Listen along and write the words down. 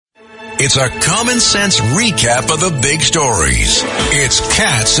It's a common sense recap of the big stories. It's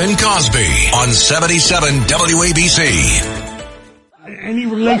Katz and Cosby on 77 WABC. Any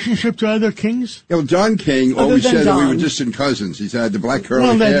relationship to other kings? Yeah, well, John King always said that we were distant cousins. He's had the black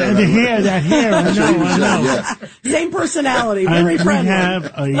curly hair. That hair, I know. Yeah. Same personality, very friendly.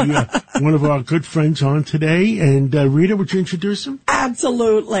 We have one of our good friends on today, and Rita, would you introduce him?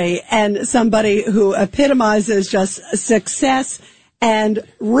 Absolutely, and somebody who epitomizes just success and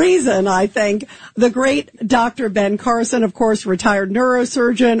reason, I think. The great Dr. Ben Carson, of course, retired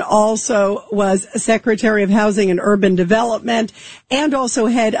neurosurgeon, also was Secretary of Housing and Urban Development, and also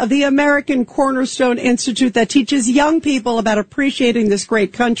head of the American Cornerstone Institute that teaches young people about appreciating this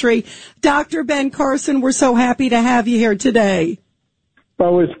great country. Dr. Ben Carson, we're so happy to have you here today.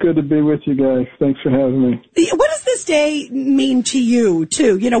 Always good to be with you guys. Thanks for having me. What does this day mean to you,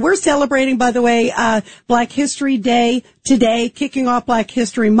 too? You know, we're celebrating, by the way, Black History Day today, kicking off Black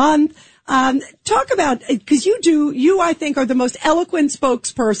History Month. Talk about, because you, I think, are the most eloquent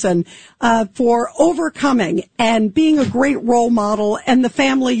spokesperson for overcoming and being a great role model, and the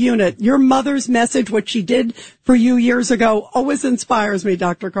family unit. Your mother's message, what she did for you years ago, always inspires me,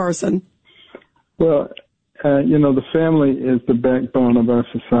 Dr. Carson. Well, the family is the backbone of our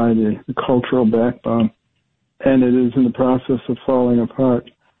society, the cultural backbone, and it is in the process of falling apart.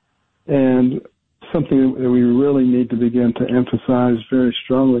 And something that we really need to begin to emphasize very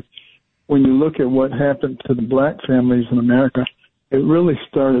strongly, when you look at what happened to the black families in America, it really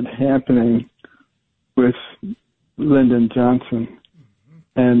started happening with Lyndon Johnson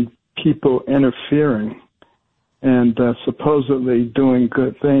and people interfering and supposedly doing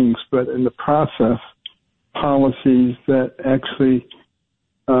good things, but in the process, policies that actually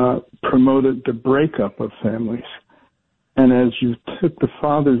promoted the breakup of families. And as you took the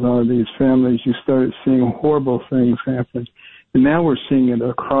fathers out of these families, you started seeing horrible things happen. And now we're seeing it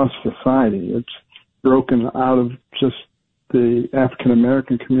across society. It's broken out of just the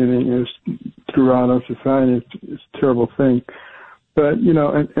African-American community. It's throughout our society. It's a terrible thing. But,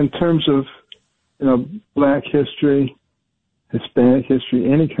 in terms of, black history, Hispanic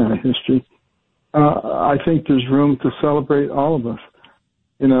history, any kind of history, I think there's room to celebrate all of us.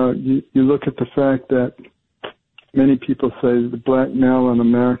 You look at the fact that many people say the black male in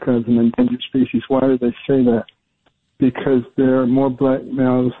America is an endangered species. Why do they say that? Because there are more black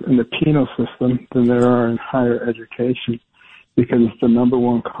males in the penal system than there are in higher education, because it's the number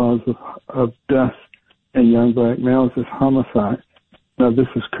one cause of death in young black males is homicide. Now, this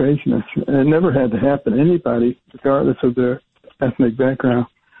is craziness. It never had to happen. Anybody, regardless of their ethnic background,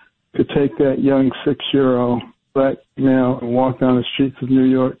 could take that young 6-year-old black male and walk down the streets of New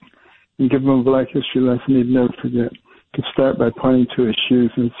York and give him a black history lesson he'd never forget. Could start by pointing to his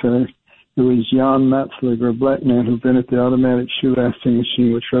shoes and say, it was Jan Matzliger, a black man who invented the automatic shoe lasting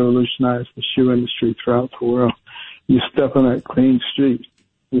machine, which revolutionized the shoe industry throughout the world. You step on that clean street,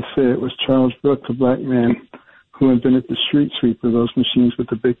 you say it was Charles Brooks, a black man, who invented the street sweeper, those machines with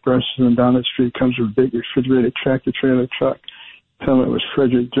the big brushes, and down the street comes a big refrigerated tractor-trailer truck. Tell them it was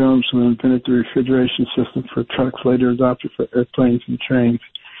Frederick Jones who invented the refrigeration system for trucks, later adopted for airplanes and trains.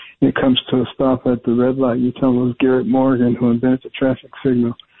 And it comes to a stop at the red light. You tell them it was Garrett Morgan who invented the traffic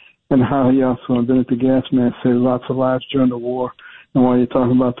signal, and how he also invented the gas mask, saved lots of lives during the war. And while you're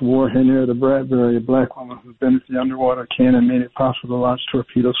talking about the war, Henrietta Bradbury, a black woman who invented the underwater cannon, made it possible to launch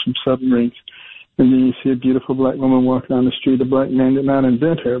torpedoes from submarines. And then you see a beautiful black woman walk down the street. A black man did not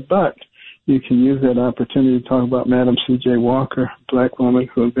invent her, but you can use that opportunity to talk about Madam C.J. Walker, a black woman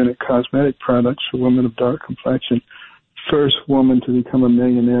who invented cosmetic products for women of dark complexion, first woman to become a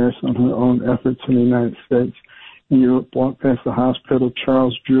millionaire on her own efforts in the United States. And you walk past the hospital,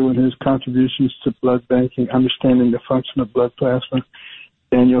 Charles Drew and his contributions to blood banking, understanding the function of blood plasma.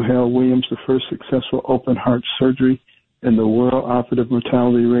 Daniel Hale Williams, the first successful open heart surgery in the world, operative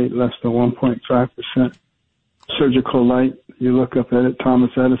mortality rate less than 1.5%. Surgical light, you look up at it, Thomas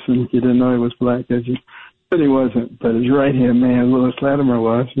Edison, you didn't know he was black, did you? But he wasn't. But his right-hand man, Lewis Latimer,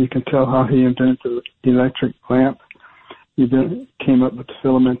 was. You can tell how he invented the electric lamp. He then came up with the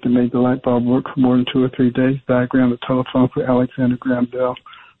filament that made the light bulb work for more than 2 or 3 days. Diagrammed the telephone for Alexander Graham Bell.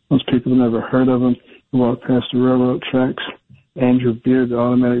 Most people have never heard of him. He walked past the railroad tracks. Andrew Beard, the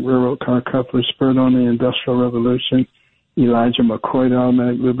automatic railroad car coupler, spurred on the Industrial Revolution. Elijah McCoy, the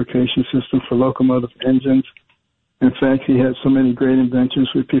automatic lubrication system for locomotive engines. In fact, he had so many great inventions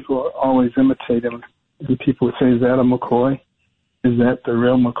where people always imitate him. And people would say, is that a McCoy? Is that the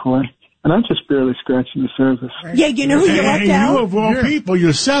real McCoy? And I'm just barely scratching the surface. Yeah, you know who you left out? You, of all people,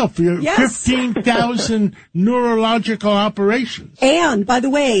 yourself, your Yes. 15,000 neurological operations. And, by the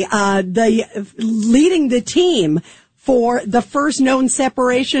way, leading the team for the first known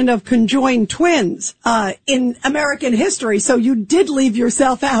separation of conjoined twins in American history. So you did leave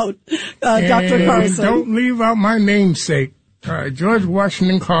yourself out, Dr. Carson. Don't leave out my namesake, George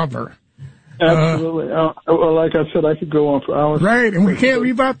Washington Carver. Absolutely. Well, like I said, I could go on for hours. Right, and we can't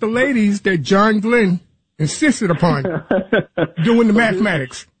leave out the ladies that John Glenn insisted upon doing the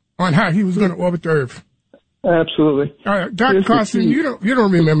mathematics on how he was going to orbit the Earth. Absolutely. Dr. Carson, you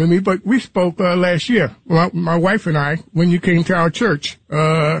don't remember me, but we spoke last year, my wife and I, when you came to our church,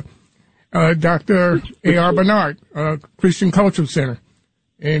 Dr. A.R. Bernard, Christian Cultural Center,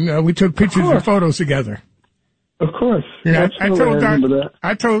 and we took pictures and photos together. Of course. Yeah, I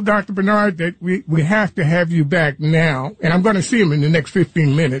told Dr. Bernard that we have to have you back now, and I'm going to see him in the next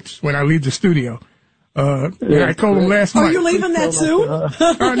 15 minutes when I leave the studio. And I told him last month. Are you leaving that soon? No,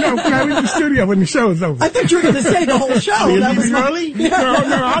 when I leave the studio when the show is over. I thought you were going to say the whole show. Are you leaving early? No,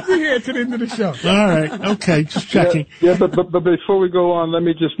 I'll be here to the end of the show. All right, okay, just checking. Yeah, but before we go on, let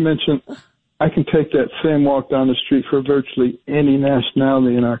me just mention, I can take that same walk down the street for virtually any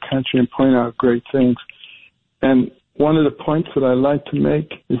nationality in our country and point out great things. And one of the points that I like to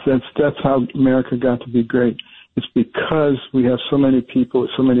make is that's how America got to be great. It's because we have so many people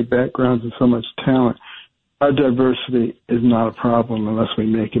with so many backgrounds and so much talent. Our diversity is not a problem unless we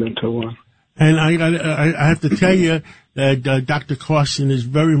make it into one. And I have to tell you that Dr. Carson is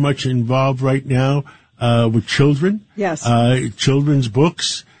very much involved right now with children. Yes. Children's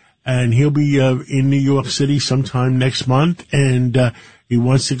books. And he'll be in New York City sometime next month. And he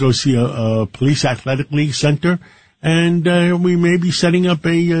wants to go see a police athletic league center. And we may be setting up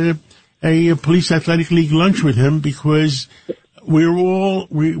a police athletic league lunch with him because we all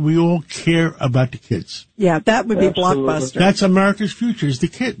care about the kids. Yeah, that would be Absolutely. blockbuster. That's America's future, is the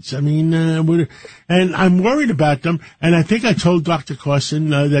kids. I mean, and I'm worried about them. And I think I told Dr. Carson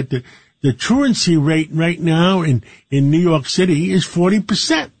that the truancy rate right now in New York City is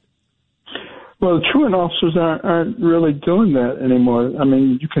 40%. Well, the truant officers aren't really doing that anymore. I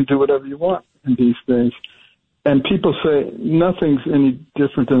mean, you can do whatever you want in these days. And people say nothing's any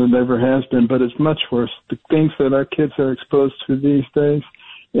different than it ever has been, but it's much worse. The things that our kids are exposed to these days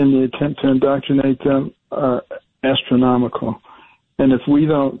in the attempt to indoctrinate them are astronomical. And if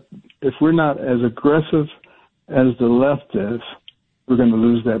we're not as aggressive as the left is, we're going to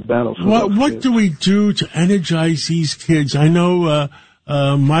lose that battle. What do we do to energize these kids? I know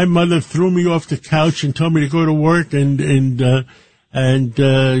my mother threw me off the couch and told me to go to work and go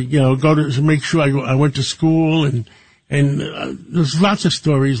to make sure I went to school and there's lots of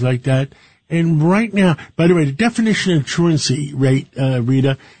stories like that. And right now, by the way, the definition of truancy rate,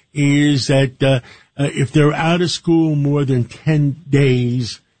 Rita, is that if they're out of school more than 10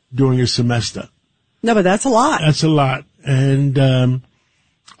 days during a semester. No, but that's a lot. That's a lot. And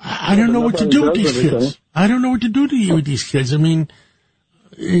I don't know what to do with these kids. I don't know what to do with these kids. I mean,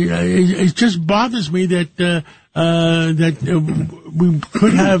 it just bothers me that we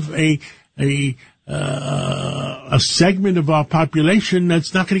could have a segment of our population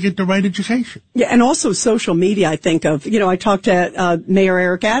that's not going to get the right education. Yeah, and also social media, I think of. I talked to Mayor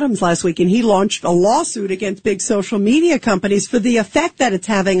Eric Adams last week, and he launched a lawsuit against big social media companies for the effect that it's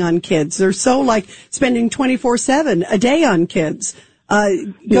having on kids. They're so, spending 24/7 a day on kids.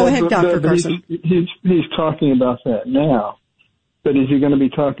 Go ahead, Dr. Carson. He's talking about that now. But is he going to be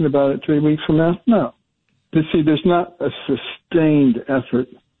talking about it 3 weeks from now? No. See, there's not a sustained effort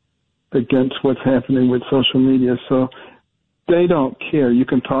against what's happening with social media, so they don't care. You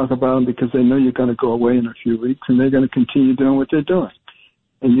can talk about them because they know you're going to go away in a few weeks, and they're going to continue doing what they're doing.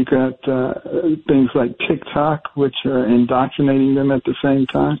 And you got things like TikTok, which are indoctrinating them at the same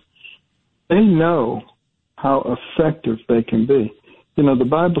time. They know how effective they can be. The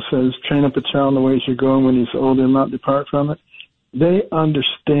Bible says, train up a child in the way he should go, and when he's old, he'll not depart from it. They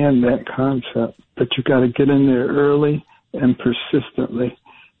understand that concept, that you got to get in there early and persistently.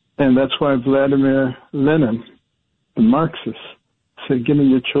 And that's why Vladimir Lenin, the Marxist, said, give me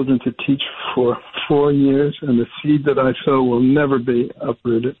your children to teach for 4 years, and the seed that I sow will never be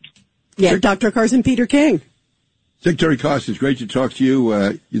uprooted. Yeah, Dr. Carson Peter King. Secretary Carson, it's great to talk to you.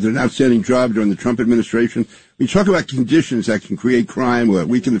 You did an outstanding job during the Trump administration. We talk about conditions that can create crime or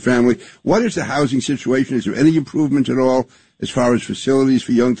weaken the family. What is the housing situation? Is there any improvement at all as far as facilities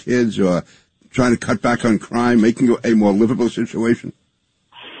for young kids or trying to cut back on crime, making it a more livable situation?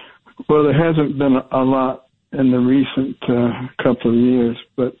 Well, there hasn't been a lot in the recent couple of years,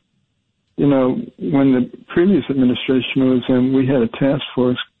 but, when the previous administration was in, we had a task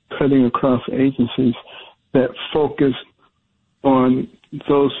force cutting across agencies that focused on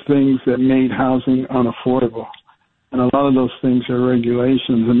those things that made housing unaffordable. And a lot of those things are regulations,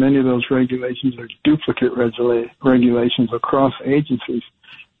 and many of those regulations are duplicate regulations across agencies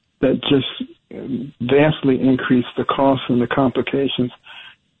that just vastly increase the costs and the complications.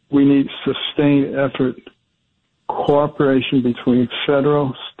 We need sustained effort, cooperation between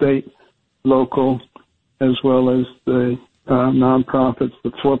federal, state, local, as well as the nonprofits,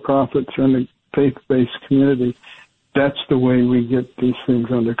 the for-profits, and the faith-based community. That's the way we get these things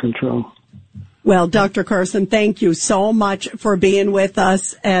under control. Well, Dr. Carson, thank you so much for being with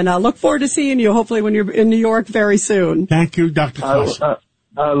us, and I look forward to seeing you hopefully when you're in New York very soon. Thank you, Dr. Carson.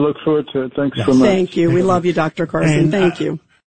 I look forward to it. Thanks so much. Thank you. We love you, Dr. Carson. Thank you.